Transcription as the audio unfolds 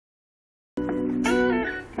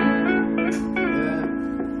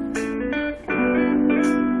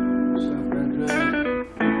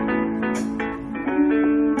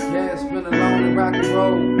to rock and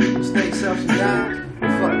roll, mistakes ups and downs.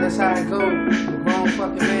 Fuck, that's how it goes. The grown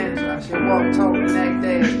fucking man, so I should walk, talk, and act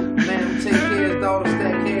ass. Man, I'm take care of all the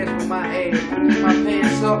stack cash for my ass. Keep my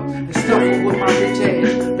pants up and stuff it with my rich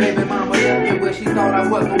ass. Baby mama left me where she thought I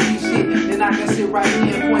wasn't gonna be shit. Then I can sit right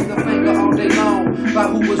here and point the finger all day long about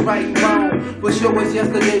who was right and wrong. But sure was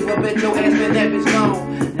yesterday, but bet your ass been that bitch gone.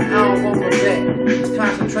 And I don't want no back. Just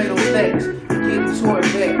concentrate on stacks. Get the toy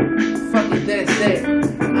back. Fuck it, that's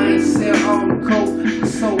that. I ain't sell all the coke, I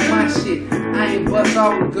sold my shit. I ain't bust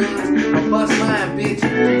all the guns, I bust mine, bitch.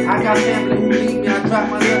 I got family who need me, I drop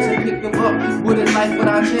my nuts and pick them up. With a life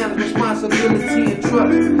without challenge, responsibility, and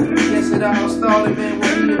trust. Guess it all started, man,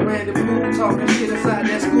 when me and Brandon Blue talking shit inside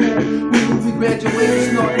that school. We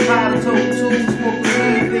graduated, snorting powder, told tools, smoking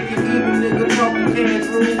weed, thinking evil nigga, talking cans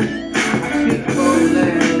rules. I keep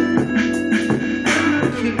rolling, I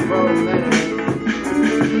keep rolling.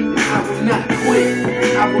 I will not quit,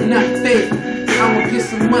 I will not fake. I'ma get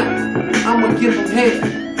some money, I'ma give them head.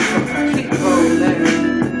 I keep rolling,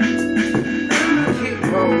 I keep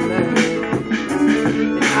rolling.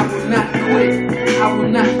 And I will not quit, I will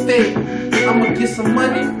not fake. I'ma get some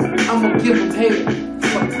money, I'ma give them head.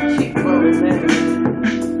 I keep rolling,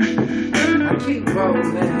 I keep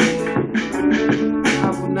rolling. I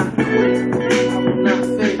will not quit.